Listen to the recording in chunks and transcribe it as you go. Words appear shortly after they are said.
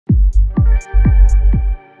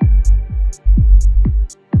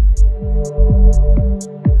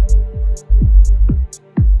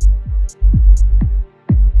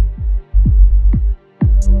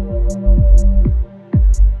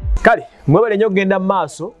mwebale nnyo okugenda mu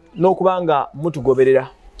maaso n'okubanga mutugoberera.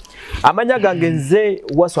 Amanya gange nze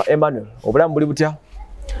Waswa Emmanuel, obulamu buli butya?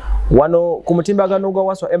 Wano ku mutimbagano gwa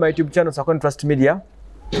Waswa Emma YouTube channel Sakon Trust Media.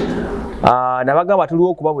 Nabagamba tuliwo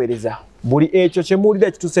okubaweereza buli ekyo kye muwulira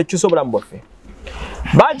ekituuse ky'obulamu bwaffe.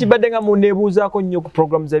 Bangi badde nga munneebuuzaako nnyo ku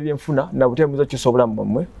programu z'ebyenfuna na buteebuuza ky'usa obulamu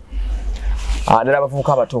bwammwe. Naddala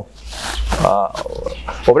abavubuka abato.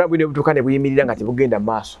 Obulamu bwine butuuka ne buyimirira nga tebugenda mu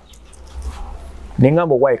maaso. Ne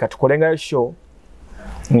ngamba why katukolengayo show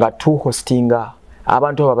nga tuhostinga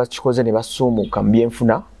abantu abo bakikoze ne basuumuka mu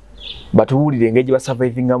byenfuna batuwulire engeri gye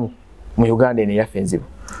basurvivingamu mu Uganda eno eyaffe enzibu.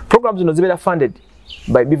 Programs zino zibeera funded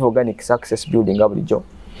by Biv Organic Success Building bulijjo.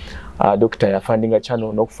 Doctor ya funding a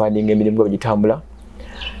channel n'okufundinga emirimu gwe gitambula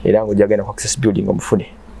era ng'ojagenda ku Access Building omufune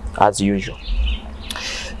as usual.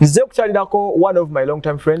 Nze okukyalirako one of my long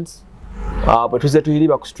time friends bwe tuze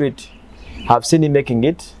tuyiriba ku street have seen him making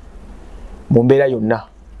it mu mbeera yonna.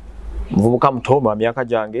 Muvubuka muto mu myaka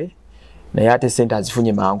gyange naye ate ssente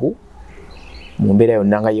azifunye mangu mu mbeera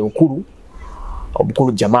yonna nga ye omukulu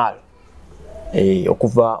Jamal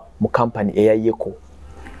okuva mu company eya Yiino.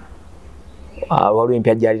 Waliwo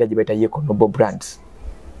empya gyalira gye bayita Yiino Noble Brands.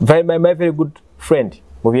 My very good friend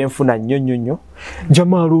mu byenfuna nnyo.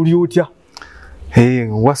 Jamal oli otya?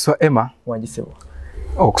 Waswa Emma. Wanjisebwa.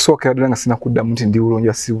 Okusookera ddala nga sinakuddamu nti ndi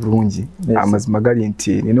bulungi si bulungi. Amazima gali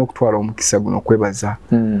nti nina okutwala omukisa guno okwebaza.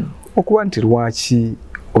 Okuba nti lwaki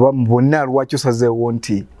oba bonna lwaki osazeewo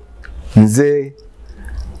nti nze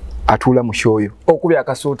atuula mu shoyo. Okubya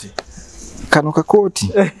akasuuti. Kano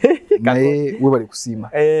kakooti. Naye we bali kusiima.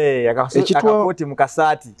 Akakooti mu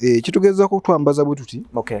kasaati. Kitugezaako okutwambaza bwe tuti.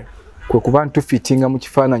 Okay. Kwe kuba ntufitinga mu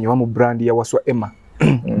kifaananyi oba mu brand ya Waswa Emma.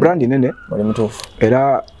 Brand nene. Oli mutuufu.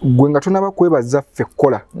 Era gwe nga tonaba kwebaza ffe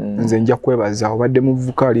kola. Nze nja kwebaza obadde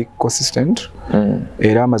muvubuka ali consistent.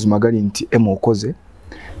 Era amazima gali nti Emma okoze.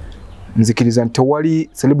 Nzikiriza nti tewali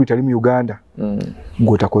celebrity ali mu Uganda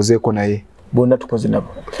gw'otakozeeko naye. Bonna tukoze nabo.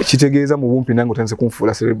 Kitegeeza mu bumpi nange otandise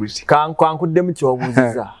kunfuula celebrity. Kankuddemu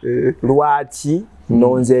kyobuuziza. Lwaki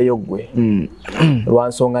nonzeeyo gwe?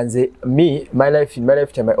 Lwansonga nze my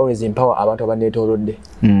lifetime I always empower abantu abanneetoolodde.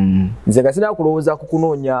 Nze nga sina kulowooza ku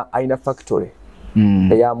kunoonya alina factory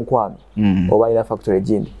eya mukwano oba alina factory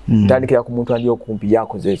egindi. Ntandikira ku muntu andi okumpi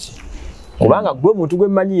yakoze eki. Kubanga gwe muntu gwe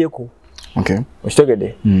mmanyiyeko. Okay.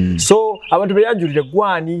 Okitegedde? So abantu beyanjulire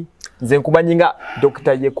gwani nze nkumanyi nga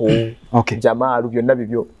Dr. Yiino. Okay. Jamal byonna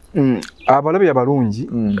bibyo. Abalabi abalungi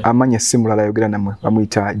amanya simulala yogera namwe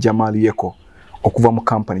bamuyita Jamal Yiino okuva mu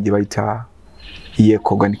company gye bayita Yiino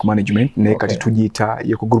Organic Management naye kati tugiyita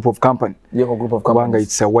Yiino Group of Company. Yiino Group of Companies. Kubanga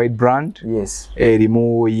it's a wide brand. Yes.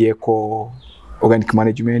 Erimu Yiino Organic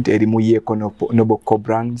Management, erimu Yiino Noble Co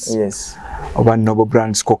Brands. Yes. Oba Noble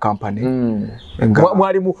Brands Co Company.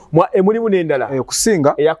 Mulimu n'endala.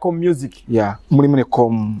 Okusinga. Eya Com Music. Yeah. Mulimu ne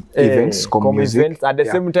Com Events. Com Events. At the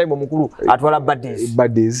same time omukulu atwala Buddies.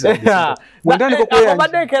 Buddies. Bwentandika okweyanjula.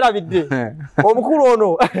 Abadde kerabidde. Omukulu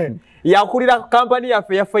ono yakulira company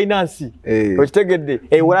yaffe ya finance. Okitegedde.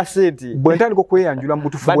 Wala sente. Bwentandika okweyanjula mu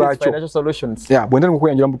butufu bwakyo. Financial Solutions. Yeah. Bwentandika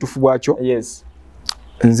okweyanjula mu butufu bwakyo. Yes.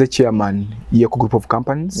 Nze chairman Yiino Group of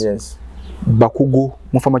Companies. Yes. Bakugu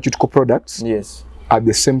mu pharmaceutical products. Yes. At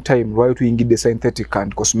the same time, right to ingide synthetic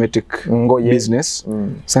and cosmetic business.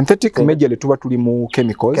 Synthetic majorly tuba tuli mu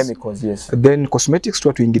chemicals. Chemicals, yes. Then cosmetics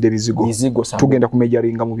tuba tuingide bizigo. Samu. Tugenda ku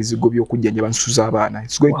majoringa mu bizigo by'okujjanja bansuza abaana.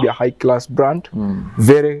 It's going to be a high class brand.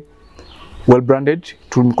 Very well branded.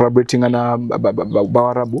 Tuli collaborating na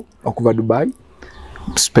Bawarabu okuva Dubai,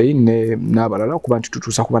 Spain n'abalala okuba nti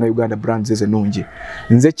tutuusa kuba na Uganda brands ezenungi.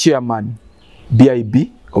 Nze chairman BIB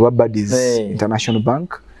oba Buddies International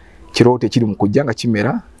Bank. Kirote kiri mu kujja nga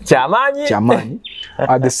kimera kyamaanyi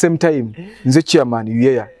at the same time nze chairman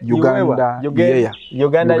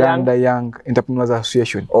Uganda Young Entrepreneurs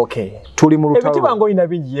Association. Okay. Tuli mu lutalo ebitibango ina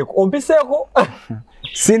bingi Yiino ompiseeko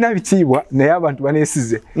sina bitibwa naye abantu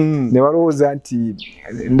baneesize ne balowooza nti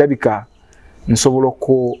ndabika nsobola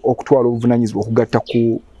okutwala obuvunanyizibwa okugatta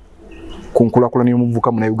ku nkulakulana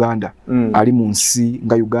y'omuvubuka mu Uganda ali mu nsi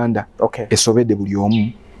nga Uganda esobedde buli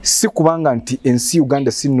omu. Si kubanga nti ensi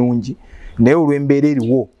Uganda si nungi naye olw'embeera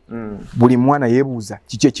eriwo buli mwana yeebuuza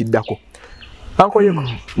kiki ekiddako. Uncle Yiino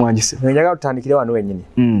mwangise njagala tutandikire wano wennyini.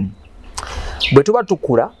 Bwe tuba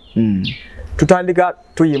tukula tutandika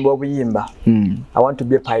tuyimba obuyimba I want to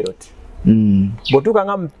be a pilot. Bwe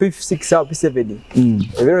tukanga mu P6 awo P7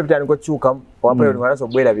 ebiro bitandika okukyuka owa pilot ng'alaso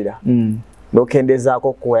bwerabira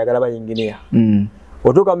n'okendezaako kwayagala bayinginiya.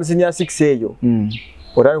 Otuuka mu senior 6 eyo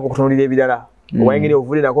otandika okutunuulira ebirala. Wayingine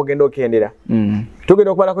ovule nako genda okendera.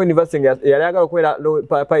 Tugenda okubala ku university yali agala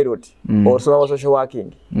okubeera pilot or social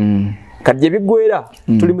working. Kadje bigwera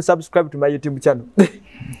tuli mu subscribe to my YouTube channel.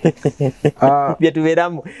 Bya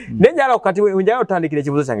tuberamu. Nenjala okati unjala otandikire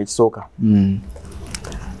kibuzo kyange kisooka.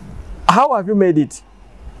 How have you made it?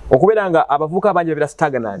 Okuberanga abavuka abanje bira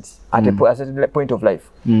stagnant at a certain point of life.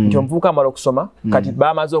 Nti omuvuka amala okusoma kati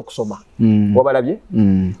bamaze okusoma. Wabalabye?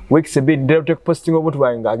 Weeks a bit direct posting obutu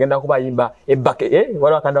bwanga agenda kuba yimba ebake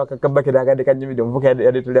wala akanda akabake agande kanyimide omuvuka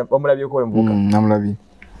yadetule omulabye ko omuvuka. Namulabye.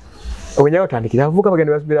 Onyayo tandikira avuka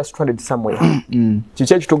bagenda bira stranded somewhere.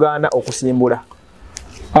 Kiche kitugana okusimbula.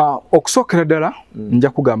 Okusokera dala nja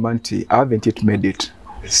kugamba nti I haven't yet made it.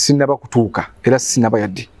 Sinaba kutuuka era sinaba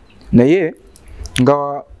yaddi. Naye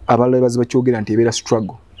nga abalabe baziba kyogera nti ebera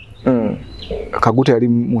struggle. Kaguta yali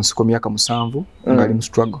mu nsiko myaka 7 nga ali mu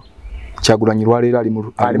struggle. Kyagulanyi lwaleero ali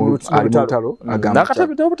mu lutalo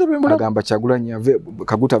agamba Kyagulanyi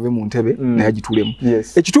Kaguta ave mu ntebe naye agitulemu.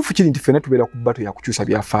 Ekituufu kiri nti ffenna tubeera ku bato yakukyusa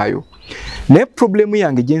byafaayo. Naye problemu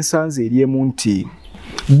yange gye nsanze eriemu nti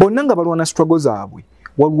bonna nga balwana struggle zaabwe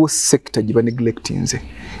waliwo sector gye baneglectinze.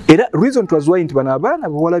 Era reason was why nti bana abaana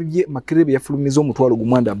bawalabye Makerere yafulumiza omutwalo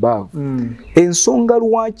gumwanda above. Ensonga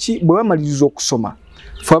lwaki bwe bamaliriza okusoma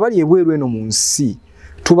fe abali ebweru eno mu nsi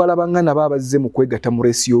tubalabanga nabo abazze mu kwegatta mu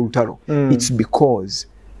reesi y'olutalo. It's because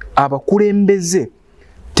abakulembeze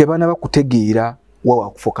tebanaba kutegeera wawa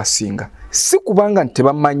kufokasinga. Si kubanga nti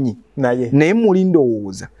tebamanyi naye muli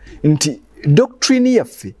ndowooza nti doctrine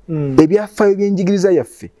yaffe ebyafaayo by'enjigiriza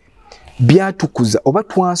yaffe byatukuza oba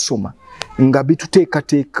twasoma nga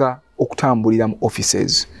bituteekateeka okutambulira mu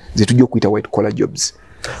offices zetujja okuyita white collar jobs.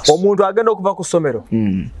 Omuntu agenda okuva ku ssomero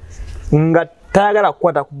nga tayagala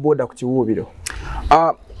kukwata ku boda ku kiwuubiro.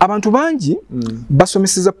 Abantu bangi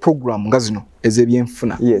basomeseza program nga zino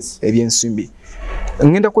ez'ebyenfuna ebyensimbi.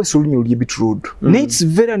 Ngenda kwesa olulimi oluli bit rude. It's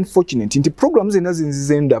very unfortunate nti programs zena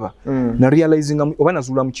zinzize ndaba na realizing oba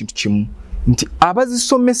nazuulamu kintu kimu nti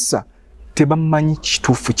abazisomesa tebamanyi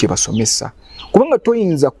kituufu kye basomesa. Kubanga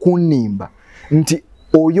toyinza kunimba nti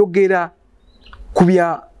oyogera ku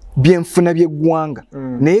byenfuna by'eggwanga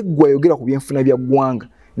naye gwe ayogera ku byenfuna bya ggwanga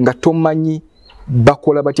nga tomanyi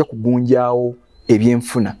bakola batya kugunjaawo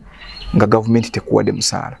ebyenfuna nga gavumenti tekuwadde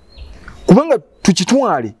musaala. Kubanga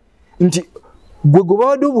tukitwale nti gwe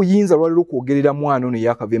bawadde obuyinza lwaliro okwogerera mwana ono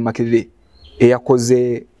yakava Makerere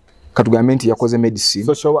eyakoze katugambe nti yakoze medicine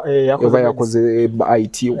oba yakoze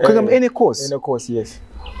IT kagamba any course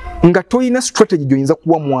nga toyina strategy gy'oyinza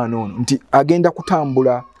kuwa mwana ono nti agenda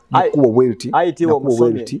kutambula kuwa wealth IT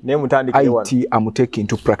amutake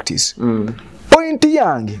into practice. Point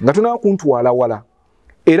yange nga tunaa kuntwala wala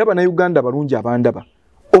era bannayuganda balungi abandaba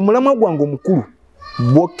omulamwa gwange omukulu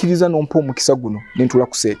bwokkiriza n'ompa omukisa guno nentula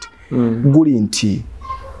ku sete guli nti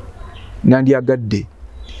nandyagadde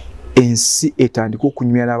ensi etandika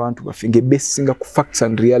okunyumya n'abantu baffe ng'ebesinga ku facts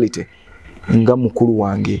and reality nga mukulu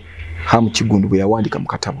wange Hamu Kigundu bwe yawandika mu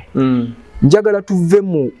katabo. Njagala tuve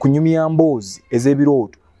mu kunyumya mboozi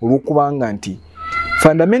ez'ebirooto olw'okubanga nti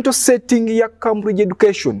fundamental setting ya Cambridge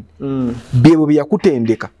education byebwe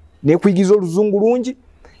byakutendeka n'ekuyigiza oluzungu lungi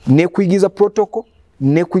n'ekuyigiza protocol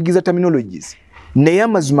n'ekuyigiza terminologies naye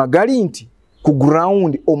amazima gali nti ku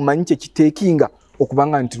ground omanyi kye kiteekinga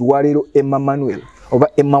okubanga nti lwaleero Emma Manuel oba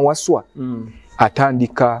Emma Waswa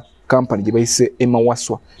atandika company gye bayise Emma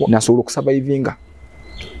Waswa nasobola okusurvivinga.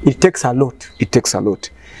 It takes a lot.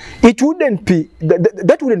 It wouldn't be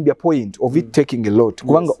that wouldn't be a point of it taking a lot.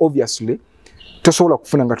 Kubanga obviously tosobola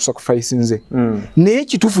kufuna nga tusacrifice nze. Naye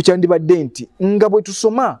kituufu kyandibadde nti nga bwe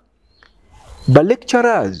tusoma ba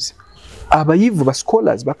lecturers abayivu ba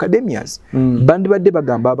scholars ba academias bandibadde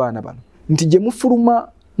bagamba abaana bano nti gye mufuluma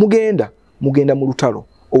mugenda mu lutalo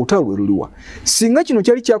olutalo lwe luliwa. Singa kino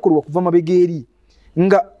kyali kyakolwa kuva mabega eri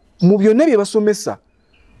nga mu byonna bye basomesa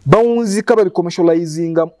bawunzika babi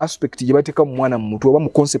commercializing aspect gye bateeka mu mwana mu mutwe oba mu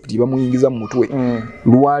concept gye bamuyingiza mu mutwe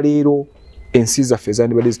lwaleero ensi zaffe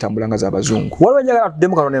zandibadde zitambulanga z'abazungu. Waliwo njagala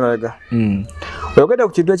tuddemu kano n'emabega oyogedde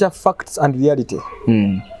ku kintu ekya facts and reality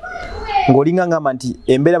ng'olinga ngamba nti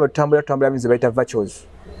embeera bwe tutambula ze bayita virtues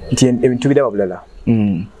nti ebintu biraba bulala.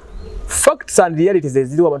 Facts and realities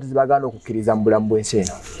eziriwo abantu ze bagenda okukkiriza mu bulamu bw'ensi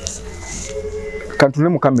eno. Kantune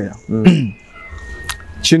mu kamera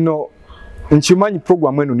kino nchimanyi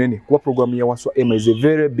program eno nene kuba program ya Waswa Emma is a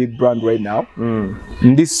very big brand right now.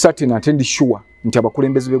 Ndi certain and ndi sure nti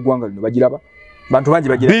abakulembeze b'eggwanga lino bagiraba bantu bangi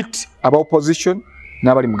bagira bit aba opposition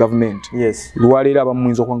n'abali mu government. Lwaleero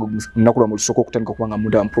abamuyinza okwanga nakula mu lusoko okutandika kubanga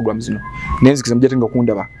munda mu program zino nenzikiza mujatenga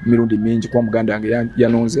okundaba mirundi mingi kuba muganda yange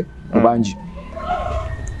yanonze mubangi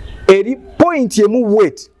eri point yemu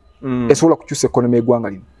wet esobola kukyusa economy y'eggwanga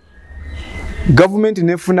lino. Government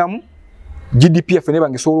nefunamu GDP yaffe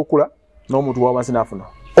nebange esobola okula n'omuntu w'abansi n'afuna.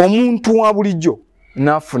 Omuntu wa bulijjo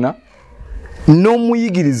n'afuna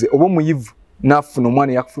n'omuyigirize oba omuyivu n'afuna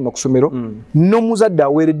omwana yakufuna ku ssomero n'omuzadde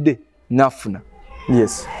aweeredde n'afuna.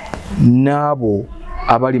 Yes. N'abo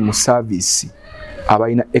abali mu service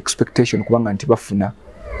abalina expectation kubanga nti bafuna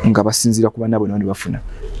nga basinzira ku banabo nabo bafuna.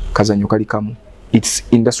 Kazanyo kali kamu. It's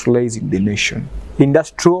industrializing the nation.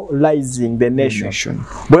 Industrializing the nation.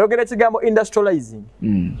 Bw'oyogera ekigambo industrializing.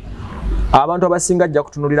 Abantu abasinga ajja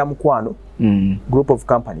kutunulira mukwano group of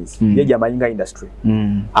companies yeja amayinga industry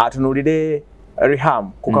atunulire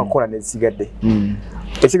Riham Coca-Cola nezigadde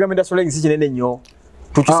ekigambo industrializing si kinene nnyo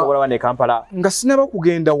tukisobola wane Kampala nga sinaba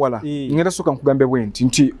kugenda wala ngenda soka nkugambe bwenti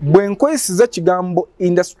nti bwenkwesiza kigambo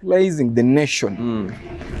industrializing the nation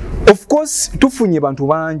of course tufunye bantu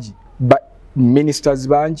bangi ba ministers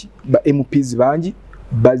bangi ba MPs bangi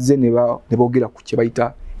bazze ne boogera ku kye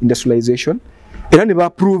bayita industrialization era ne ba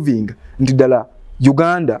proving nti dala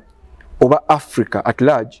Uganda oba Africa at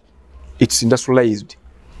large it's industrialized.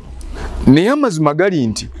 Naye amazima gali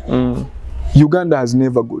nti Uganda has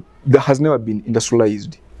never been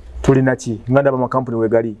industrialized. Tulina ki nganda ba company we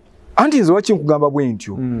gali anti nze waki nkugamba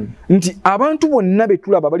bwentyo nti abantu bonna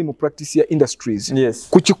betulaba bali mu practice ya industries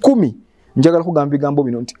ku 10 njagala kugamba bigambo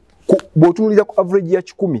bino nti bw'otunulira ku average ya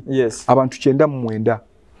 10 abantu 9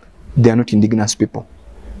 they are not indigenous people.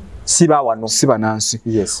 Siba wano siba nansi.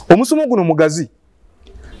 Omusomo guno mugazi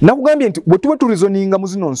nakugambye nti bwe tuba tulizoninga mu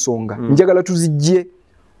zino nsonga njagala tuzijje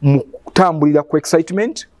mu kutambulira ku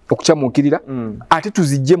excitement okukyamukirira ate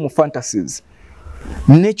tuzijje mu fantasies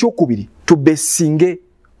n'ekyokubiri tubesinge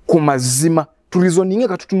ku mazima tulizoninga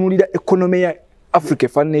katutunulira economy ya Africa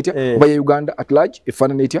efaanana oba ya Uganda at large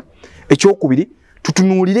efaanana etya. Ekyokubiri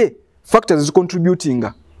tutunulire factors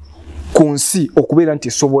zicontributinga ku nsi okubeera nti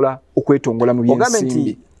esobola okwetongola mu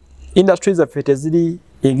byensimbi. Industries of teziri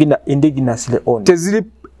indigenously owned. Teziri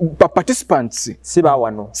participants siba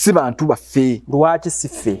wano. Siba bantu baffe. Lwaki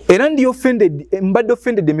sife. Era ndi mbadde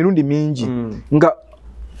offended emirundi mingi. Nga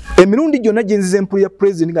emirundi gyonna gye nzize empulira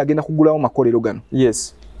president ng'agenda kugulawo makolero gano.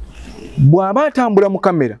 Yes. Bw'aba atambula mu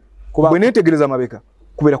kamera bwe neetegereza mabeka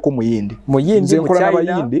kubeerako muyindi. Nze nkola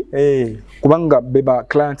n'abayindi kubanga beba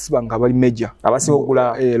clients banga bali major abasinga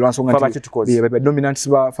okugula lwansonga nti beba dominants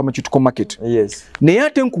ba pharmaceutical market. Naye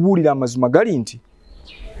ate nkubuulira amazima gali nti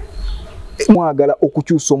mwagala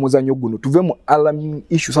okukyusa omuzanyo guno tuve mu alarming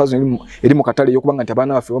issues eri mu katale y'okubanga nti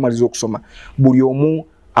abaana baffe bamaliza okusoma buli omu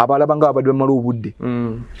abalaba nga abadde bamala obudde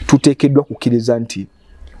tuteekeddwa kukkiriza nti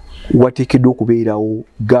wateekeddwa okubeerawo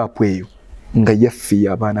gaapu eyo nga yaffe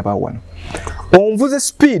abaana ba wano. Onvuze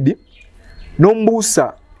speed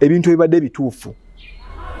n'ombuusa ebintu ebibadde bituufu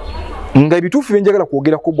nga ebituufu byenjagala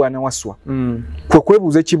kwogerako bwana Waswa kwe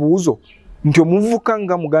kwebuuza ekibuuzo nti omuvubuka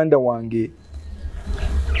nga muganda wange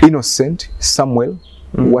Innocent Samuel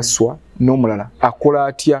Waswa n'omulala akola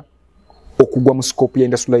atya okugwa mu scope ya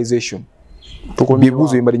industrialization.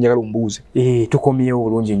 Bibuuzo byembadde njagala ombuuze. Tukomyewo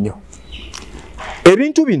bulungi nnyo.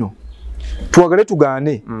 Ebintu bino twagale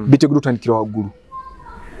tugaane bitegedde otandikira waggulu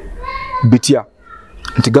bitya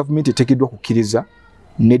nti government eteekeddwa kukkiriza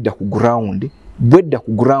nedda ku ground bwedda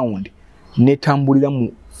ku ground netambulira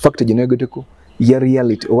mu factor generateko ya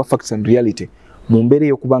reality oba facts and reality mu mbeera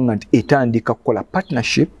ey'okubanga nti etandika kukola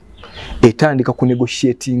partnership etandika ku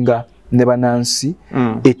negotiatinga ne banansi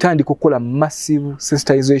etandika okukola massive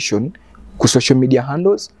sensitization ku social media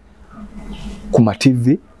handles ku ma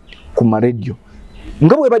TV ku ma radio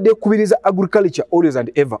nga bwe badde kubiriza agriculture always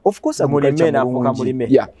and ever. Of course agriculture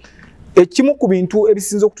yeah. Ekimu ku bintu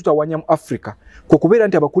ebisinze okututawanya mu Africa ko kubeera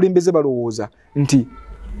nti abakulembeze balowooza nti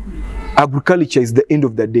agriculture is the end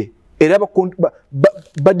of the day. Era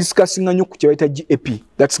ba discussing nnyo ku kyebayita GAP,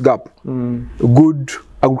 that's GAP. Good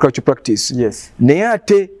agriculture practice. Yes. Naye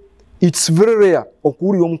ate it's very rare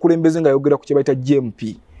okuwulira omukulembeze nga yogera ku kyebayita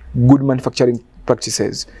GMP, good manufacturing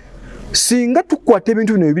practices. Singa tukwata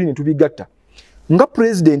ebintu bino bibiri ne tubigatta nga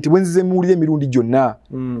president bwenzize muwulire emirundi gyonna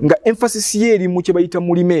nga emphasis ye eri mu kye bayita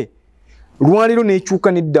mulime lwaliro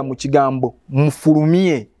n'ekyuka nedda mu kigambo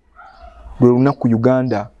mufulumye lwe lunaku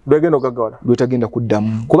Uganda lwegenda Ggaggawala lwetagenda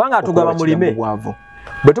kuddamu kubanga atugaba mulime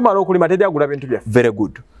bwe tumala okulima teryagula bintu byaffe. Very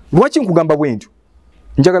good. Lwaki nkugamba bwentyo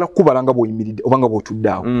njagala kukubala nga bw'oyimiridde oba nga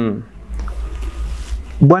bw'otuddeawo.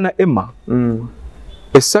 Bwana Emma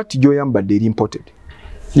esaati gy'oyambadde eri imported.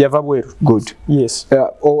 Yava bweru. Good. Yes.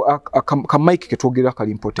 Ka mic ke twogera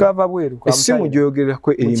kali imported. Kava bweru. Esimu gy'oyogera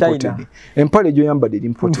ko eri imported. Empale gy'oyambadde eri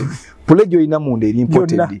imported. Pule gy'oyina munda eri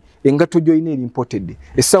imported. Engato gy'oyina eri imported.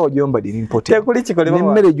 Essaawa gy'oyambadde eri imported. Tekuli kikolebwa.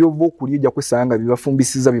 N'emmere gy'ova okulya ojja kwesanga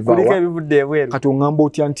bibafumbisiza bivaawa. Kulika ebivudde ebweru. Kati ongamba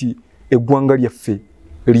otya nti eggwanga lyaffe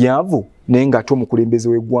lyavu naye ng'ate omukulembeze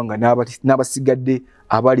w'eggwanga n'abasigadde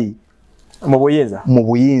abali mu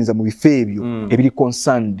buyinza mu bifo ebyo ebiri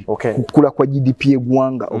concerned kukula kwa GDP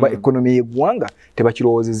y'eggwanga oba economy y'eggwanga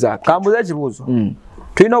tebakirowoozezzaako. Kambuza ekibuuzo.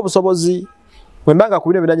 Tulina obusobozi bwembanga ku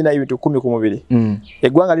bino binanye na ebintu 10 ku mubiri.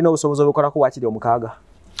 Eggwanga lina obusobozi obukolako wakiri omukaaga.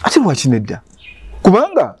 Ate lwaki nedda?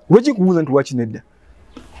 Kubanga lwaki kubuuza nti lwaki nedda?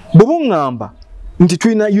 Bwe ngamba nti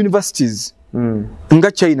tulina universities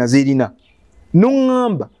nga China zerina.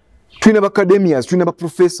 Nongamba tulina academias, tulina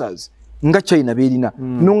professors nga China berina.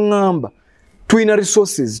 Nongamba tulina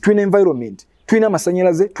resources, tulina environment, tulina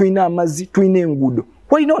amasanyalaze, tulina amazzi, tulina enguudo.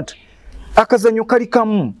 Why not? Akazanyo kali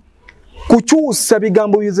kamu kukyusa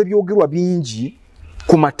bigambo byeze byogerwa bingi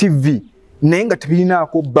ku ma TV naye nga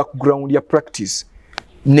tebirinaako background ya practice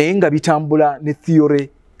naye nga bitambula ne theory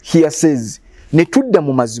hearsays ne tudda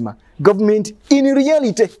mu mazima. Government in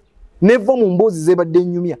reality neva mu mboozi zebadde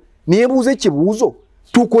ennyumya neyebuuza ekibuuzo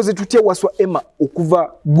tukoze tutya waswa Emma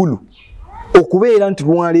okuva Gulu okubeera nti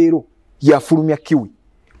lwaleero yafulumya Kiwi.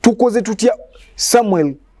 Tukoze tutya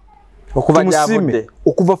Samuel okuva Javudde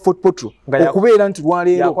okuva Fort Potro okubeera nti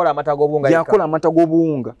lwaleero yakola amata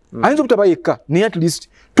g'obuwunga. Ayinza obutaba yekka naye at least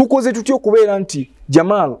tukoze tutya okubeera nti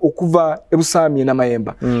Jamal okuva Ebusaamye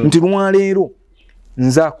n'Amayemba nti lwaleero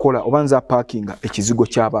nza akola oba nza parkinga ekizigo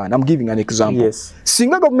ky'abaana. I'm giving an example. Yes.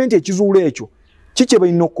 Singa government ekizuula ekyo kiki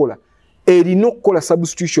balina okukola? Erina okukola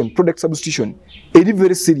substitution, product substitution eri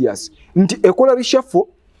very serious nti ekola reshuffle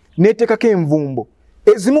n'eteekako envumbo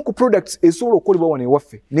ezimu ku products ezisobola okukolebwa wano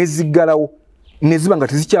ewaffe neziggalawo neziba nga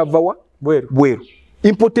tezikyavawa bweru.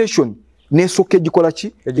 Importation n'esooka egikola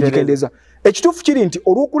ki egikendeeza. Ekituufu kiri nti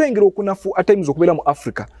olw'okulengera okunafu at times okubeera mu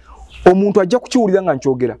Africa omuntu ajja kukiwulira nga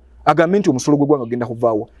nkyogera agambe nti omusolo gw'eggwanga genda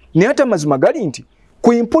kuvaawa naye ate amazima gali nti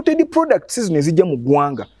ku imported products zino ezijja mu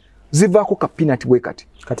ggwanga zivaako ka peanut bwe kati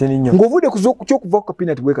ng'ovudde kuzokuvaako ka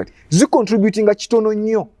peanut bwe kati zicontributinga kitono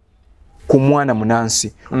nnyo ku mwana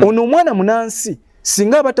munansi. Ono omwana munansi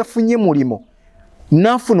singa aba tafunye mulimo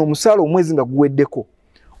n'afuna omusaala omwezi nga guweddeko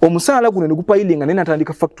omusaala guno ne gupayiringa naye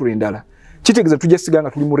n'atandika factory endala kitegeeza tujja siga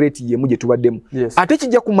nga tuli mu rate yemu gye tubaddemu. Ate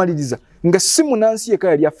kijja kumaliriza nga si munansi yeka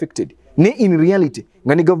yali affected ne in reality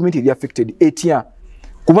nga ne government yali affected etya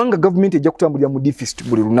kubanga government ejja kutambulira mu deficit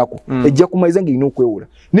buli lunaku ejja kumaliza ng'erina okwewula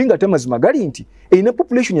naye nga ate amazima gali nti erina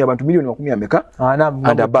population y'abantu milioni 10 ameka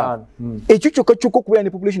and above. Ekyo kyokka kyokka okubeera ne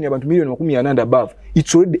population y'abantu milioni 40 and above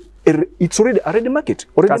it's already a ready market.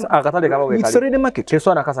 It's a ready market.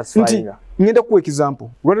 Ngenda kuwa example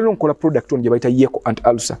lwalero nkola product on gye bayita Yeko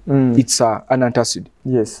anti-ulcer. It's an antacid.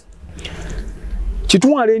 Yes.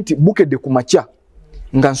 Kitwale nti bukedde ku makya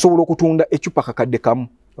nga nsobola okutunda ecupa kakadde kamu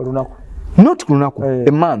olunaku. Not lunaku,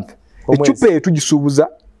 a month. Echupa etugisuubuza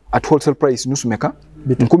at wholesale price nusu meka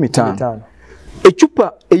 15,000.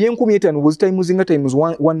 Echupa eye15,000 was times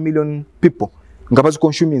 1 million people nga bazi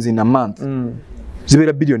consuming in a month.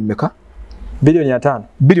 Zibera billion meka? Billion ya 5.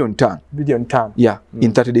 Billion 5. Yeah,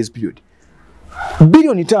 in 30 days period.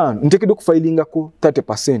 Billion 5 ntekedde okufilingako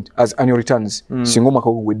 30% as annual returns singa omwaka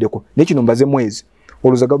guweddeko. Nekino mbaze mwezi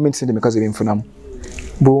oluza government sente meka zebinfunamu.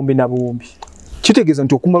 Buwumbi na buwumbi. Kitegeeza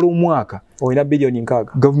nti okumala omwaka olina billion 6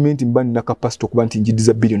 government mbani na capacity okuba nti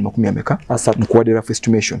njidiza billion 10 ameka mukuwadde rough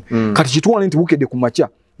estimation. Kati kitwala nti bukedde ku makya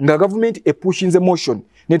nga government epushinze motion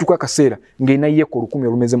netuka kaseera ng'erina Yeko 10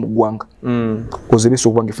 olumeze mu ggwanga kozebeso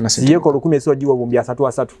okuba ng'efuna sente Yeko 10 esiwa giwa bumbi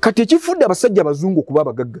 3. Kati ekifudde abasajja abazungu okuba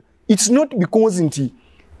abagagga it's not because nti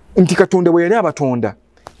Katonda bwe yali abatonda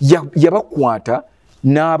yabakwata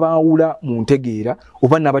n'abaawula mu ntegeera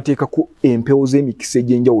oba n'abateekako empewo z'emikisa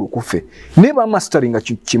egy'enjawulo kufe ne bamasteringa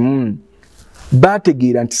kimu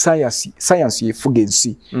baategeera nti science yefuga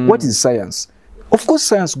ensi. What is science? Of course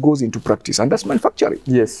science goes into practice and that's manufacturing.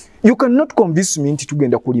 Yes. You cannot convince me nti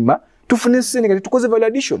tugenda kulima tufune ssente nga tetukoze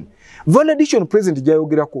validation president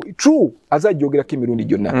gyayogerako true azajjogerako emirundi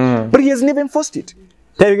gyonna but he has never enforced it.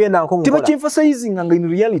 Tebigenda nko mukola. Tiba emphasizing nga in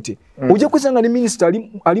reality. Ojja kusanga ne minister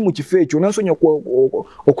ali mu kifo ekyo nansonya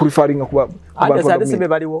okureferringa ku bantu.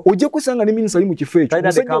 Ojja kusanga ne minister ali mu kifo ekyo.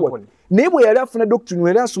 Naye bwe yali afuna doctrine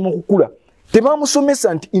yali asoma okukula.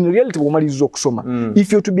 Tebamusomesa nti in reality bw'omaliriza okusoma.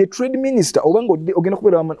 If you're to be a trade minister obanga ogenda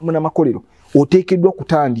kubeera mu makolero oteekeddwa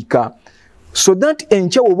kutandika so that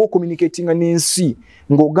enkya oba communicating n'ensi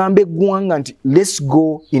ng'ogamba eggwanga nti let's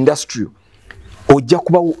go industrial.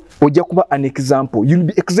 Ojja kuba an example. You'll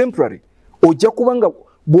be exemplary. Ojja kuba nga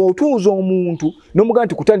bw'otuuza omuntu n'omugamba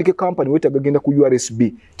nti kutandika company weetaaga genda ku URSB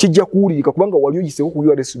kijja kuwulirika kubanga wali ogiseko ku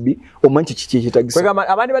URSB omanyi kiki ekyetagisa.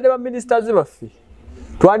 Abandi badde ba ministers baffe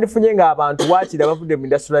twandifunye nga abantu waakiri abavudde mu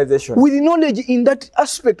industrialization with knowledge in that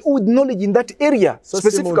aspect, with knowledge in that area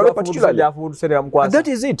specifically particularly. That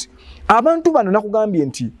is it. Abantu bano nakugambye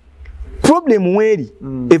nti problem weri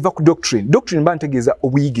eva ku doctrine bantegeza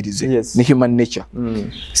obuyigirize ne human nature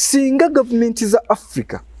singa government za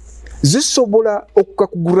Africa zisobola okuka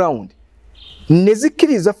ku ground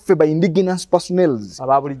nezikiriza ffe ba indigenous personnels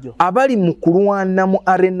abali mu kulwana mu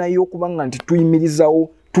arena y'okubanga nti tuyimirizawo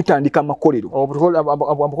tutandika amakolero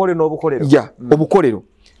obukolero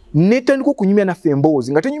netandika okunyumya naffe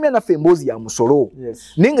emboozi nga tenyumya naffe emboozi ya musolo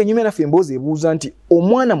nenga nyumya naffe emboozi ebuuza nti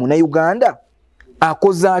omwana Munnayuganda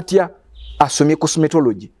akoze atya asomye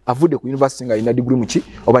cosmetology avudde ku university nga ina degree muki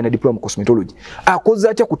oba ina diploma cosmetology akoze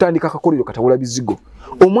atya kutandika akakolero katabula bizigo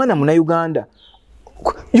omwana Munnayuganda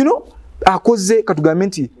akoze katugambe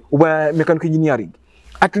nti oba mechanical engineering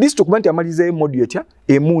at least okuba nti amaliza module etya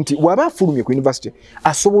emunti waba afulumye ku university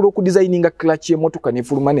asobola okudesigninga clutch y'emmotoka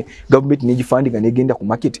nefulumane government negifundinga negenda ku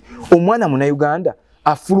market omwana Munnayuganda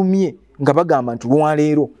afulumye nga bagamba nti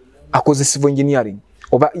lwaleero akoze civil engineering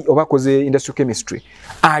oba akoze industrial chemistry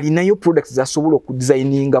alinayo products zasobola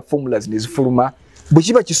okudesigninga formulas nezifuluma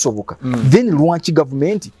bwekiba kisoboka then lwaki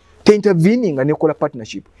government intervening and nekola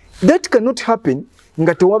partnership that cannot happen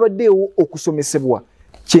nga tewabaddeewo okusomesebwa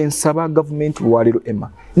kyensaba government lwaleero Emma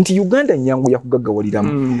nti Uganda nyangu ya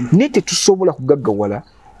kugaggawaliramu naye tetusobola kugaggawala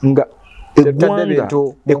nga eggwanga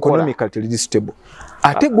economically stable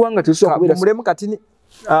ate eggwanga tetusobola kubeera mulemu kati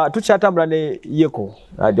tukyatambula ne Yeko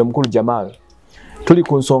omukulu Jamal tuli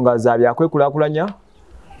ku nsonga za byakwekulakulanya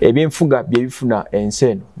ebyenfuga byebifuna ensi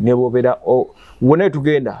eno ne bwobeera wonna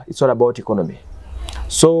tugenda it's all about economy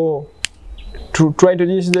so to try to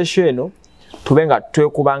introduce the show eno tubenga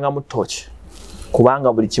twekubanga mu torch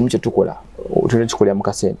kubanga buli kimu kye tukola tulina kikolera mu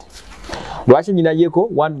kasente lwaki nyina Yeko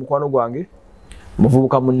one mukwano gwange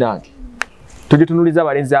muvubuka munnange tujye tunuliza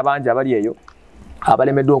abalenzi abangi abali eyo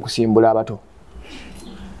abalemeddwa okusimbula abato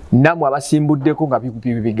namwe abasimbuddeko nga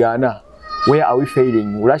bigaana where are we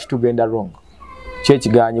failing lwaki tugenda wrong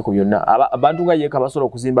kyekiganye ku byonna abantu nga Yeko abasobola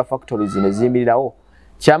okuzimba factories nezimbirirawo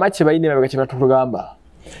kyama kye balina emabega kye batugamba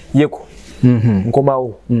Yeko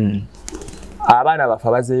nkomawo abaana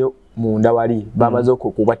bafa bazeyo munda wali bamaze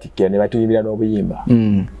okubatikira ne batuyimbira n'obuyimba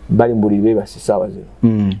bali mbuliri bebasisaawa zero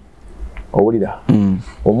owulira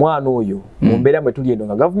omwana oyo mu mbeera mwe tuli eno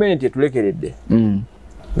nga gavumenti etulekeredde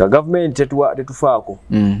nga gavumenti tetufaako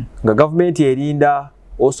nga gavumenti erinda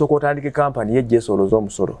osooka otandike kampani yejjeesoloza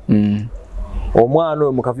omusolo omwana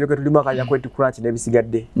oyo mu kavuyo ke tulimu akanya kwetu crunch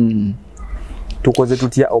n'ebisigadde tukoze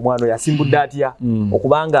tutya omwana oyo asimbudde atya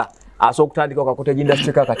okubanga asooka okutandika okakote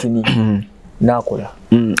industry kakatini nakola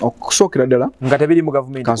okusookera ddala nga tebiri mu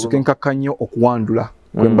gavumenti kansoke nkakka nnyo okuwandula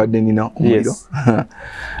kwembadde nina omuliro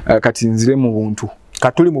kati nzire mu buntu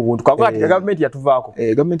katuli mu buntu kakati gavumenti yatuvaako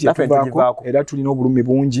gavumenti yatuvaako era tulina obulumi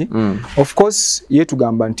bungi of course ye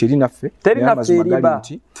tugamba nti eri naffe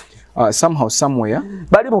nti somehow somewhere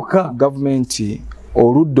bali bokka gavumenti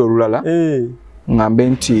oludda olulala ngambe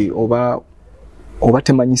nti oba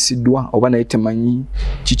temanyisiddwa oba naye temanyi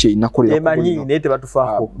kiki inakolera emanyi naye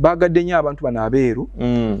tebatufaako bagadde nnyo abantu bano abeeru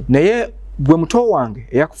naye gwe muto wange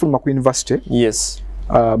eyakufuluma ku university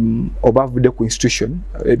oba avudde ku institution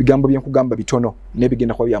ebigambo byenkugamba bitono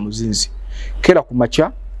n'ebigenda kuba bya muzinzi kera ku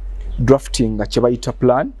makya drafting nga kye bayita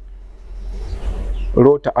plan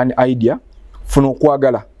wrote an idea funa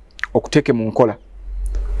okwagala okuteeke mu nkola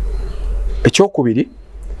ekyokubiri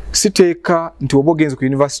siteeka nti oba ogenze ku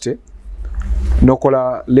university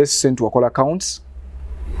nokola lesson wakola accounts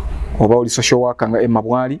oba oli social worker nga Emma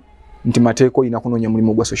bwali nti mateeko ina kunoonya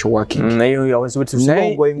mulimu gwa social working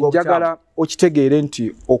njagala okitegeere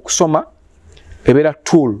nti okusoma ebeera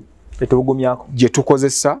tool etubugumyako gye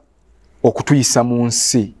tukozesa okutuyisa mu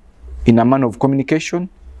nsi in a manner of communication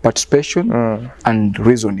participation and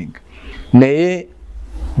reasoning naye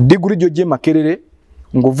degree gyo gye makerere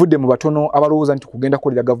ng'ovudde mu batono abalowooza nti kugenda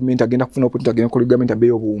kukolera gavumenti agenda kufuna opportunity agenda kukolera gavumenti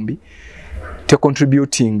abeeyo obuwumbi te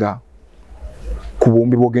contributinga ku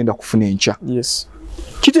buwumbi bw'ogenda kufuna enkya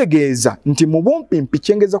kitegeeza nti mu bumpimpi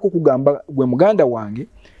kyengeza kukugamba gwe muganda wange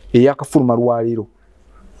eyakafuluma lwaleero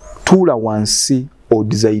tuula wansi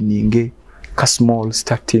odesigninge ka small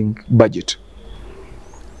starting budget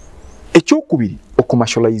ekyokubiri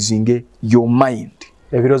ocommercializing your mind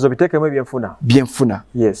ebirozo biteekemu byenfuna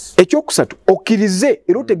ekyokusatu okkirize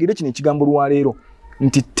era otegeere kino ekigambo lwaleero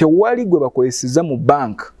nti tewali gwe bakozeseza mu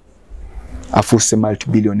bank afuuse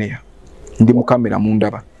multibillionaire ndi mu kamera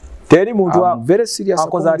mundaba teri muntu very serious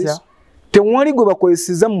akozatya tewali gwe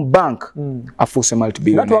bakozeseza mu bank afuuse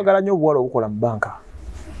multibillionaire natwagala nnyo obuwala obukola mu banka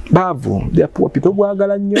baavu they are poor people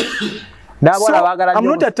bwagala nnyo n'abawala baagala nnyo I'm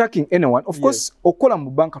not attacking anyone of course okola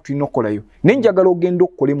mu bank tulina okolayo naye njagala ogenda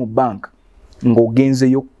okukole mu bank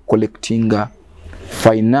ng'ogenzeyo collectinga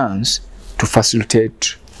finance to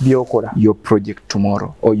facilitate byokola your project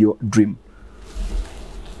tomorrow or your dream.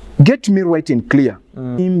 Get me right and clear.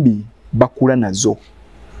 Ensimbi bakula nazo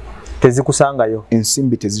tezikusangayo.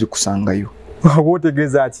 Ensimbi tezikusangayo.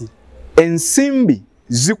 Otegeeza ati ensimbi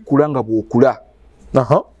zikula nga bw'okula.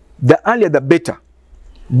 The earlier the better.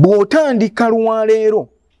 Bw'otandika lwaleero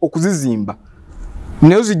okuzizimba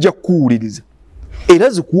nayo zijja kuwuliriza era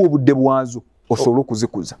zikuwa obudde bwazo osobola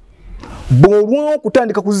okuzikuza. Bw'olwawo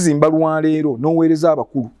okutandika kuzizimba lwaleero n'oweereza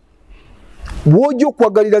abakulu bw'ojja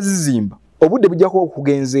okwagalira zizimba obudde bujja kuba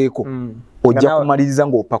okugenzeeko ojja kumaliriza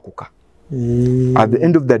ng'opakuka. At the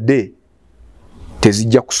end of the day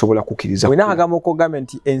tezijja kusobola kukkiriza. Wena agamba okugamba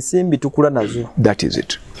nti ensimbi tukula nazo. That is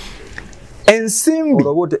it. Ensimbi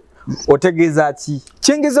otegeeza ati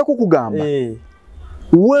kyengeza kukugamba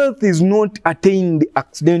wealth is not attained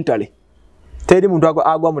accidentally. Teri muntu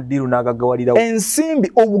agwa mu ddiru n'agaggawalirawo.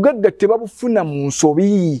 Ensimbi obugagga tebabufuna mu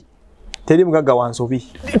nsobi. Teri mugagga wa nsobi.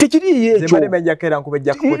 Tekiriyo ekyo.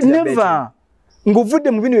 Never.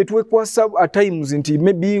 Ng'ovudde mu bino byetuwekwasa at times nti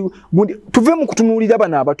maybe gundi tuve mu kutunuulira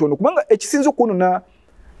bana abatono kubanga ekisinza okwonona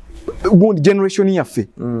gundi generation yaffe.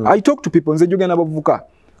 I talk to people nze njogera n'abavubuka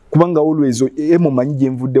kubanga always mumanyi gye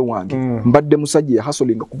nvudde wange mbadde musajja ya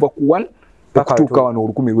hustling kuva ku 1 okutuuka wano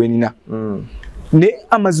olukumi lwenina. Ne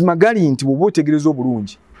amazima gali nti bw'oba otegereza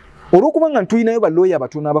obulungi olw'okubanga tulinayo balooya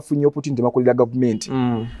abatono abafunye opportunity bakolera government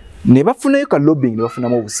ne bafunayo ka lobbying ne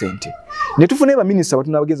bafunamu obusente ne tufunayo baminisita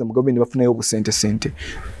batono abageza mu government ne bafunayo obusente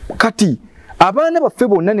kati abaana baffe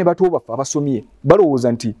bonna ne bato baffe abasomye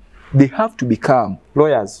balowooza nti they have to become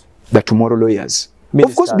lawyers, the tomorrow lawyers.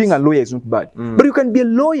 Ministers. Of course being a lawyer is not bad but you can be a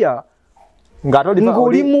lawyer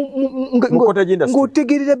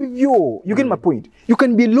ngotegerera bibyo. You get my point. You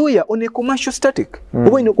can be a lawyer on a commercial static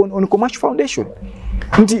or on a commercial foundation.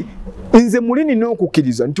 Nti nze mulini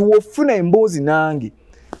n'okukkiriza nti wofuna emboozi nange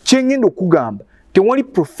kyengenda okugamba tewali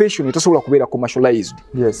profession etasobola kubeera commercialized.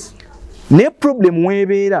 Yes. Ne problem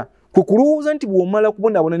webeera kwe kulowooza nti bw'omala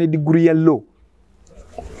kubonabona ne degree ya law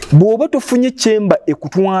bw'oba tofunye chamber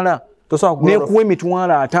ekutwala nekuwa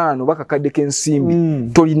emitwalo 5 bakakadde k'ensimbi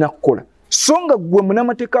tolina kukola. Songa gwe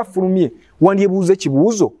munamateeka afulumye wandyebuuza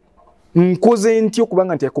ekibuuzo nkoze ntyo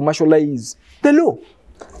kubanga nti commercialize the law.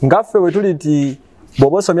 Ngaffe we tuli nti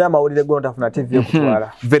bw'oba osomye amawulire go ntafuna TV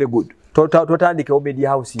ekutwala. Very good. Totandikewo media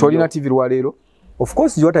house. Tolina TV lwaleero? Of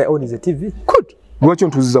course what I own is a TV. Good. Lwaki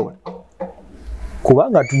ontuuziza wano?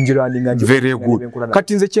 Kubanga tunjirandinga nje. Very good.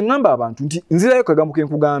 Kati nze kye ngamba abantu nti nzirayo kagambo ke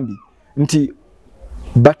nkugambye nti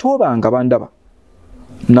bato banga bandaba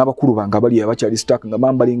n'abakulu banga bali abakyali stack nga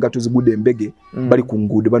bambali engato zigudde embege bali ku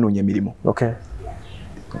nguudo banoonya emirimu. Okay.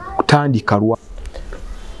 Tandika lwa.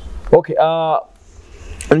 Okay,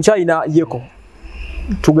 nchaina yeko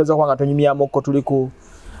tugeza kwanga tonyumyamu ko tuli ku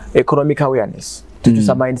economic awareness.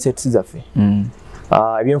 Tutusa mindset zaffe.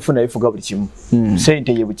 Ebyenfuna bifuga buli kimu.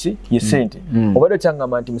 Sente ye buki ye sente. Obadde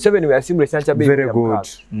kyangamba nti Museveni we yasimbula ekyancha be. Very good.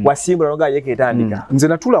 Wasimbula noga yeke etandika. Nze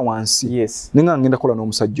natula wansi. Yes. Ninga ngenda kola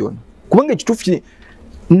n'omusajja ono. Kubanga ekituufu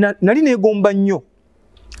nali neegomba nnyo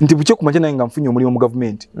nti buke ku makya naye nga nfunye omulimu mu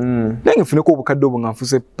gavumenti. Naye nga nfuneko obukadde obwo nga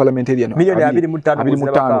nfuse parliamentarian. Milioni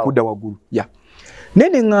 25 kudda waggulu. Ya.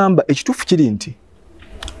 Naye ne ngamba ekituufu kiri nti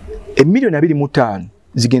emilioni 25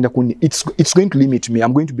 zigenda ku it's going to limit me.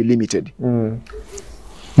 I'm going to be limited.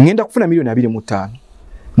 Ngenda kufuna milioni 25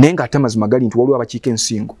 naye nga ate amazima gali nti waliwo abakiika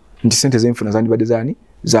ensingo nti sente zenfuna zandibadde zaani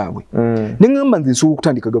zaabwe. Ne ngamba nze nsobola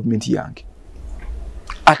okutandika gavumenti yange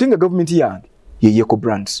ate nga gavumenti yange ye Eco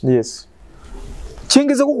Brands. Yes.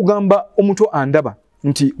 Kyengezako kugamba omuntu andaba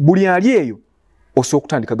nti buli ali eyo osobola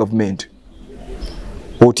okutandika gavumenti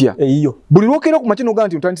otya eyo buli lwokera ku makino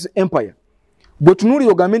ganti ntandise empire bwe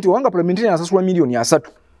tunuulira gavumenti wanga parliamentarian asasula milioni 3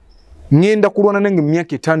 ngenda kulwana nange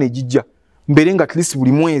myaka 5 ejijja mberenga at least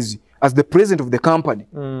buli mwezi as the president of the company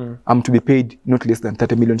I'm to be paid not less than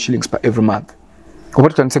 30 million shillings per every month.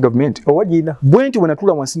 Obata tandise government owajina bwenti bwe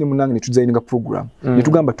natula wansi ne munange ne tuzayininga program ne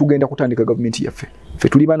tugamba tugenda kutandika government yaffe fe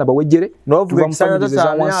tuli bana bawejjere tuva mu family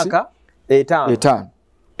za myaka 5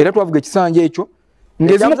 era twavuga ekisanja ekyo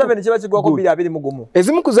ngezimu kiba kigwako 2 mugumu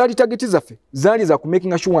ezimu ku zaali target zaffe zaali za ku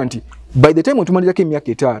making sure nti by the time otumalirako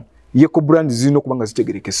emyaka 5 Eco Brands zirina okubanga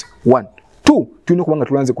zitegerekese 1 2 tulina okubanga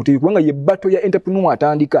tulanze ku TV kubanga ye bato ya entrepreneur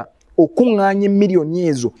atandika okuŋŋaanya emiliyoni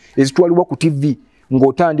ezo ezitwalibwa ku TV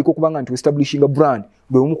ng'otandika okubanga nti establishing a brand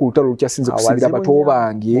bwe mu ku lutalo lukyasinze kusingira abato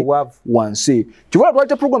bange wansi kivola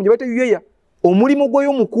twalita program gye bayita yuyeya omulimu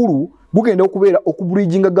gwayo mukulu gugenda okubeera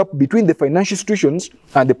okubridging a gap between the financial institutions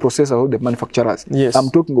and the processors or the manufacturers. Yes. I'm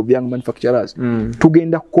talking of young manufacturers.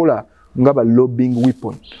 Tugenda kukola nga ba lobbying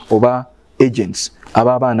weapon oba agents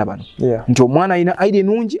abaana bano. Yeah. Nti omwana alina idea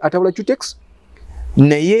nungi atabula Chutex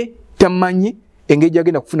naye tamanyi engeri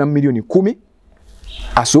agenda kufuna milioni 10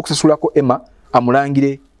 asobola okusasulako Emma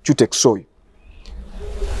amulangire Chutex oyo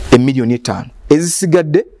emilioni 5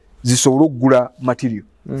 ezisigadde zisobola okugula material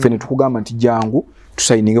fene tukugamba nti jangu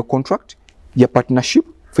tusigning a contract ya partnership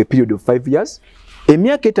for a period of 5 years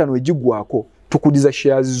emyaka 5 ejigwako tukudiza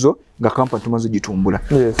shares zo nga company tumaze gitumbula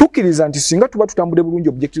tukiriza nti singa tuba tutambule bulungi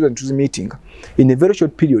objectives and to meeting in a very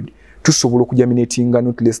short period tusobola okujaminating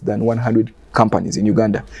not less than 100 companies in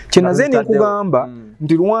Uganda kyenaze ne kugamba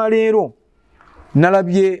nti lwaleero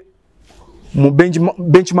nalabye mu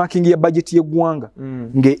benchmarking ya budget yeggwanga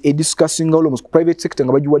nge discussing almost private sector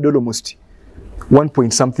nga bajiwa almost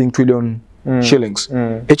 1 trillion shillings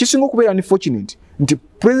ekisinga okubeera unfortunate nti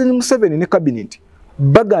President Museveni ne cabinet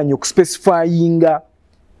baganya okuspecifyinga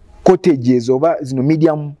cottages oba zino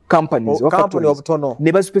medium companies or factories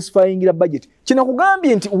ne baspecifyingira budget kina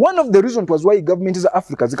kugambye nti one of the reasons was why government is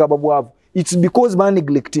Africa zikababwavu it's because man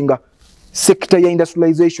neglecting sector ya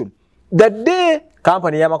industrialization that day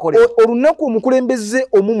company ya makole olunaku omukulembeze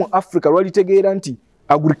omumu Africa lwalitegeera nti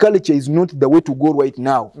agriculture is not the way to go right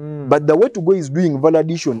now but the way to go is doing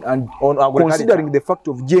validation and considering the fact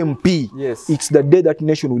of GMP it's the day that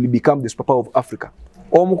nation will become the superpower of Africa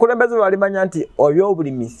omukulembeze walimanya nti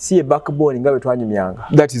obyobulimi si ye backbone nga betwanyumyanga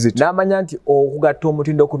that is it namanya nti okugatta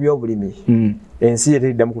omutindo ku byobulimi ensi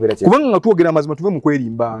yeteridda mu kubeera kye kubanga nga tuwogera amazima tuve mu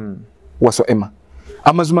kwerimba waso Emma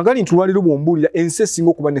amazima gali ntulwaliro bombulira ensi esinga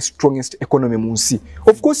okuba ne strongest economy mu nsi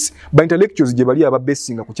of course by intellectuals gye bali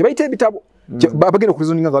ababesinga ku kye bayita ebitabo bagenda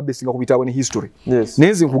okureasoninga nga babesinga ku bitabo ne history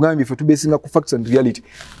nenze nkugambye ffe tubesinga ku facts and reality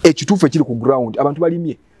ekituufu ekiri ku ground abantu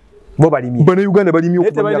balimye bo balimye bana Uganda balimye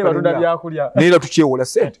okubalya neera tukyewola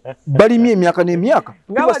sente balimye emyaka n'emyaka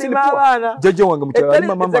ngabalima abaana jajja wange mukyala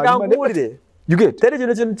alima mama you get tere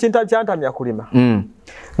kino kintu kyantamya kulima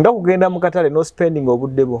nga kugenda mu katale no spending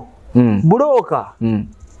obudde bo buloka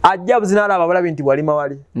ajja buzinala abalabi nti walima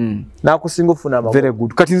wali nakusinga ofuna amabu very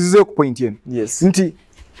good kati nzize ku point yen yes nti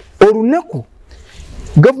olunaku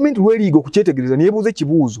government lweligo kukyetegereza niyebuze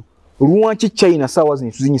kibuuzo lwaki China sawa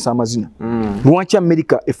zino tuzinyisa amazina lwaki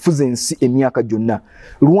America efuze ensi emyaka gyonna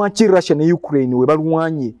lwaki Russia ne Ukraine we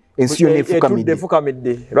balwanye ensi yone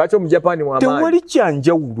efukamidde lwaki mu Japan mu amani tewali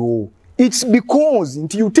kyanjawulo it's because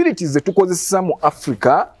nti utilities zetukozesa mu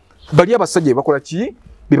Africa bali abasajja bakola ki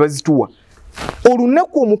bibazituwa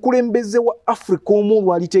olunaku omukulembeze wa Africa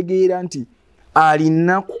omu alitegeera nti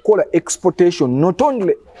alina kukola exportation not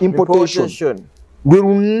only importation lwe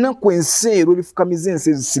lunaku ensi lwelifukamiza ensi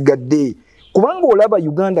ezisigadde kubanga olaba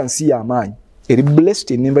Uganda nsi y'amaanyi eri blessed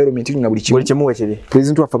in environment na buli kimu wekiri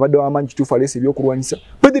president wa fabadde w'amaanyi kituufu alese ebyokulwanyisa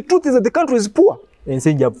but the truth is that the country is poor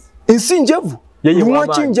ensi njavu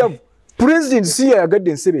lwaki njavu president si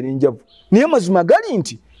yayagadde ensi ebe n'enjavu naye amazima gali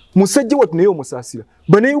nti musajja watu naye omusaasira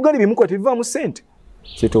bane Uganda bimukwata tebivaamu sente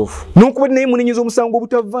kituufu n'okuba naye munenyeza omusango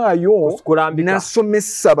obutavaayo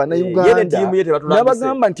n'asomesa bana Uganda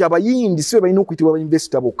n'abagamba nti abayindi si be balina okuyitibwa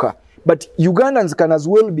abainvesita bokka but Ugandans can as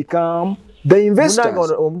well become the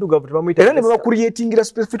investors era ne babakuliyetingira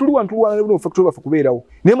fe tuli wantu lwana buno factory bafe kubeerawo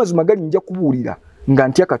naye mazima gali nja kubuulira nga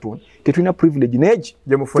ntya Katonda tetulina privilege neegi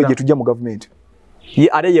fe gye tujja mu government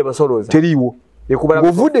ate ye basolooza teriiwo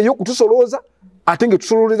ng'ovuddeyo kutusolooza ate nga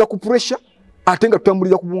tusololeza ku pressure ate nga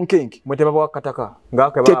tutambulira ku bunkenke mweteba bwa kataka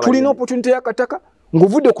ngaka tulina opportunity ya kataka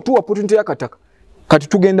nguvudde kutuwa opportunity ya kataka kati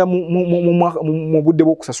tugenda mu budde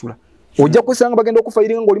bw'okusasula ojja kwesanga bagenda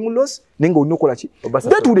okufairinga ng'oli mu loss nenga olina okola ki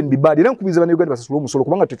that wouldn't be bad era nkubiza bana Uganda basasula omusolo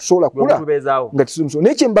kubanga tetusobola kula nga tusobola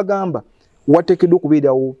naye kye mbagamba wateekeddwa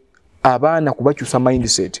okubeerawo abaana kubakyusa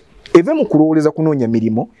mindset eve mu kulowooleza kunoonya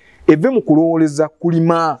mirimu eve mu kulowooleza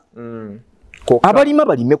kulima abalima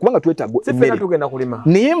balime kubanga twetaaga emmere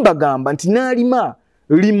naye mbagamba nti n'alima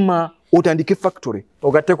lima otandike factory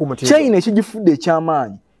ogatte ku mutindo China ekigifudde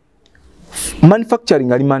ekyamaanyi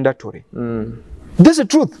manufacturing ali mandatory that's the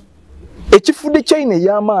truth ekifudde China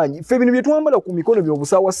ey'amaanyi ffe bino bye twambala ku mikono bino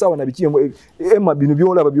busaawassaawa na biki Emma bino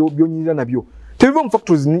byolaba byonyirira nabyo tebiva mu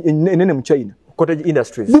factories enene mu China cottage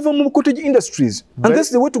industries biva mu cottage industries and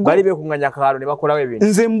that's the way to go bali bekunganya kaalo ne bakolawo ebintu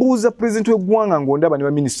nze mbuuza president w'eggwanga ng'ondaba ne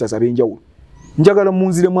ba ministers ab'enjawulo njagala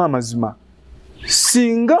munziremu amazima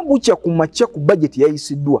singa bukya ku makya ku budget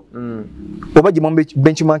yayisiddwa oba gye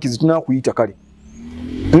benchmark zitunaa kuyita kale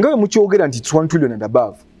nga bwe mukyogera nti 1 trillion and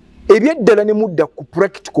above ebyeddala ne mudda ku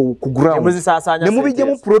practical ku ground ne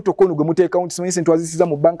mubijjamu protocol gwe muteekawo nti simanyi sente wazisiza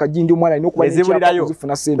mu banka gindi omwana alina okuba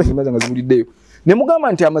zifuna sente zimaze nga zibuliddeyo ne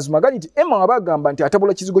mugamba nti amazima gali nti Emma aba agamba nti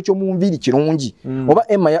atabula kizigo ky'omunviiri kirungi oba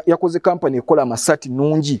Emma yakoze kampani ekola amasati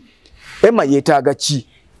nungi Emma yeetaaga ki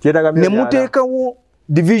ne muteekawo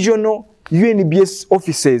divisional UNBS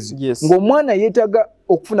offices ng'omwana yeetaaga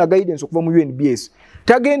okufuna guidance okuva mu UNBS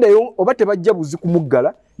tagendayo oba tebajja buzi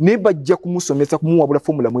kumuggala ne bajja kumusomesa kumuwabula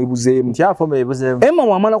formula mwebuzeemu Emma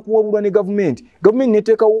wamala kuwabulwa ne government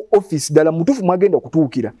neteekawo office ddala mutuufu mwagenda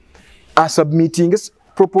okutuukira asubmitting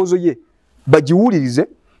proposal ye bagiwulirize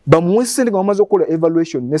bamuwe ssente nga bamaze okukola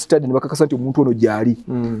evaluation ne study ne bakakasa nti omuntu ono gyali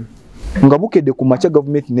nga bukedde ku makya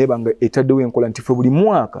government neba nga etaddewo enkola nti fe buli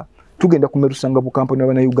mwaka tugenda kumerusanga bukampani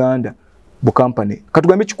b'Abannayuganda bukampani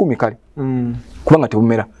katugambe 10 kale kubanga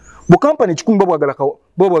tebumera bukampani 10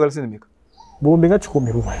 babwagala sente meka bombe nga 10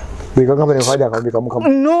 bumwe bweka kampani faida akambika mukamu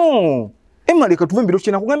no emaleka tuve mbiro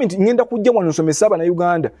kina kugambe nti ngenda kujja wano nsomesa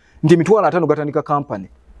Abannayuganda nti emitwalo 5 gatandika kampani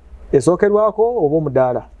esookerwako oba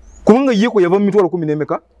omudaala kubanga yeko yava mu mitwalo 10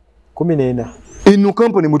 n'emeka 14 ino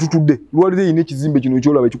kampani mututudde lwalire ine kizimbe kino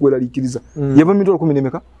ekyola bakikweralikiriza yava mu mitwalo 10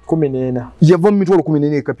 n'emeka 14 yava mu mitwalo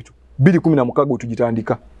 14 capital 216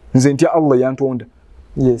 tugitandika nze ntya Allah yantonda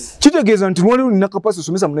yes kitegeeza nti lwalire nina kapasite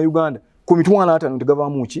somesa mu Uganda ku mitwalo 5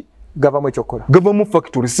 tegavamu ki gavamu ekyokola gavamu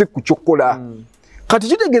factory si ku kyokola kati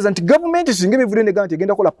kitegeeza nti government singa ebivudde gante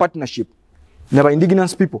egenda kola partnership n'aba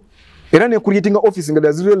indigenous people era ne creating office nga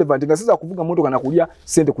dazi relevant nga siza kuvuga moto kana kulya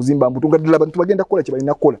sente kuzimba mbuto nga ddala abantu bagenda kola kye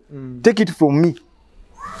balina kola take it from me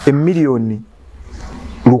a million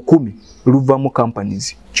 10 luva mu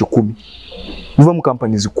companies 10 luva mu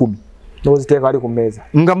companies 10 nozi teka ali ku meza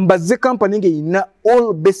nga mbaze company nge ina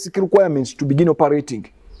all basic requirements to begin operating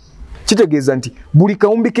kitegeeza nti buli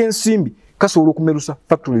kaumbi kensimbi kasobola okumerusa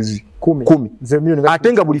factories 10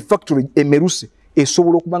 atenga buli factory emeruse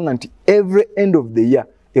esobola okubanga nti every end of the year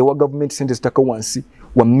ewa government sente zitaka wansi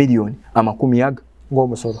wa million ama10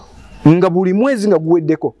 ng'omusolo nga buli mwezi nga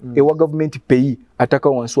guweddeko ewa government pay ataka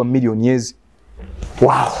wansi wa million yezi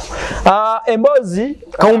wow embozi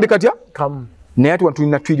kaumbi katya kam naye ati wantu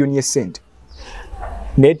ina trillion ye sente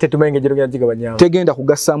naye tetumanyi ngeri ogenda gigabanyaamu tegenda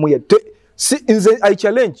kugasaamu si nze I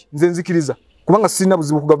challenge nze nzikiriza kubanga sina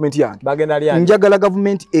buzibu ku government yange njagala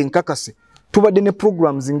government enkakase tubadde ne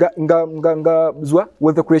programs nga zwa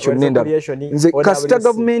wealth creation nenda nze kasita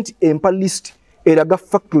government empa list eraga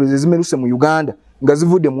factories ezimeruse mu Uganda nga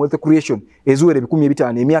zivudde mu wealth creation eziwere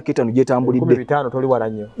 15 emyaka 5 gyetambulidde 15 toli wala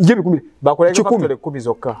nnyo je 10 bakola factory 10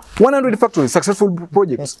 zokka 100 factories successful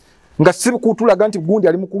projects nga sibu kutulaga nti gundi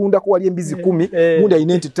ali mukulunda ko wali embizi 10 gundi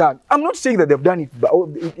ayina ntitano. I'm not saying that they've done it but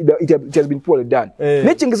it has been poorly done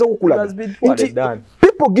nechingeza okulaga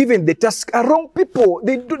people given the task are wrong people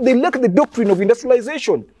they lack the doctrine of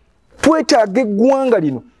industrialization twetaaga eggwanga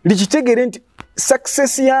lino likitegere nti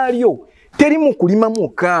success yalyo teri mu kulima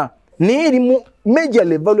muka naye mu major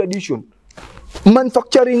level addition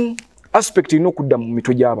manufacturing aspect ino kudda mu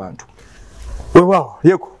mitwe gy'abantu wow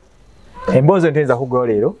yeko emboze ntenza kugwa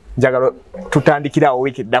leero njagala tutandikira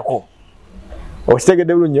wiki ddako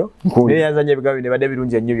okitegedde bulunyo naye yanzanya ebigambo ne badde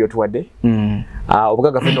birungi ennyo byotuwadde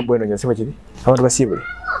obugagga fenno bweno nyasibwa kiri abantu basiibule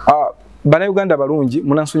Bannayuganda balungi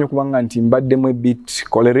munansonyi okubanga nti mbaddemu a bit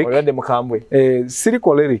choleric olwadde mukambwe siri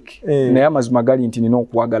choleric naye amazima gali nti nina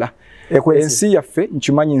okwagala ensi yaffe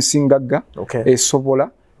nkimanyi nsingagga esobola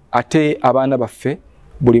ate abaana baffe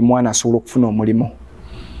buli mwana asobola okufuna omulimo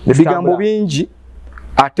ebigambo bingi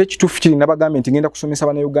ate kituufu kiri nabagambye nti ngenda kusomesa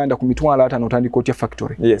Bannayuganda ku mitwalo 5 otandika otya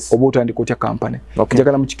factory oba otandika otya company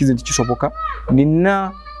njagala mukikize nti kisoboka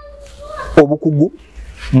nina obukugu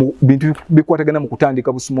mu bintu bikwatagana mu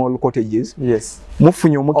kutandika bu small cottages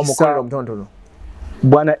mufunye omukisa omutontono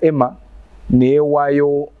bwana Emma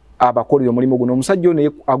neewayo abakolera omulimu guno omusajja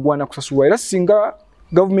ono agwana kusasulwa era singa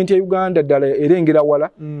government ya Uganda ddala erengera wala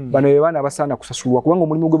bano be baana abasaana kusasulwa kubanga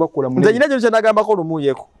omulimu gwe bakola nze nyina kyo kyenagambako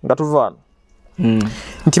lumuyeko nga tuvaano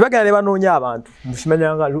nti bagenda ne banoonya abantu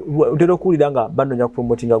musimanyanga otera okuwulira nga banoonya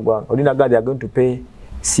kupromotinga ggwanga olina gadi are going to pay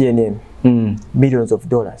CNN millions of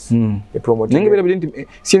dollars promoting nange bera bidenti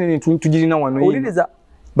CNN tujirina wano uliriza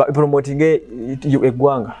promoting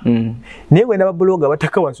eggwanga naye wena babloga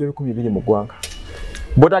bataka wansi 12 mu ggwanga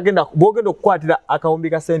bogenda okukwatira akawumbi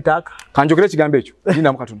ka center aka kanjogera kigambo ekyo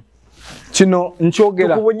ndina mukatono kino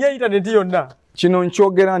nkyogera kubunye internet yonna kino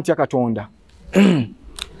nkyogera ntya Katonda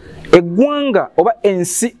eggwanga oba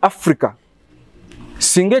ensi Africa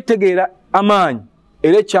singa etegeera amaanyi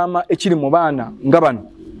era ekyama ekiri mu baana nga bano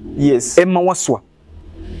Emma Waswa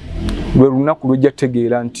lwe lunaku lwejja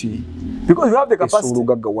tegeera nti because you have the capacity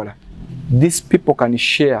Ggaggawala these people can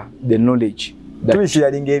share the knowledge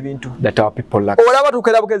that our people lack. Olaba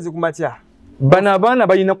tukera bukezi kumatya bana abaana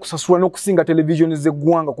balina kusasula n'okusinga television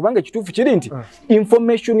z'eggwanga kubanga ekituufu kiri nti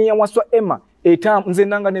information ya Waswa Emma nze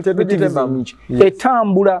nanga ne TV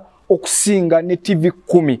etambula okusinga ne TV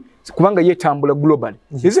 10 kubanga yetambula globally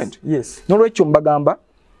isn't yes nolwekyo mbagamba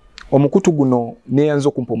omukutu guno neyanza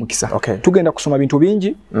okumpa omukisa. Okay. Tugenda kusoma bintu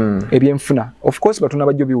bingi ebyenfuna. Of course batuna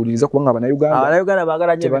bajjo biwuliriza kubanga Abannayuganda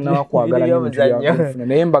baagala nnyo tebana kwagala nnyo ebyenfuna.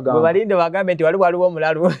 Naye mbagamba balinde bagambe nti waliwo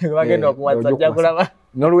omulalu bagenda okuwasa jja kulaba.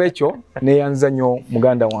 Nolwekyo neyanza nnyo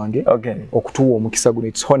muganda wange okutuwa omukisa guno.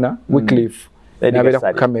 It's honor Wycliffe nabeera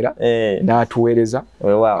ku kamera n'atuweereza.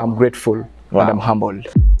 I'm grateful and I'm humbled.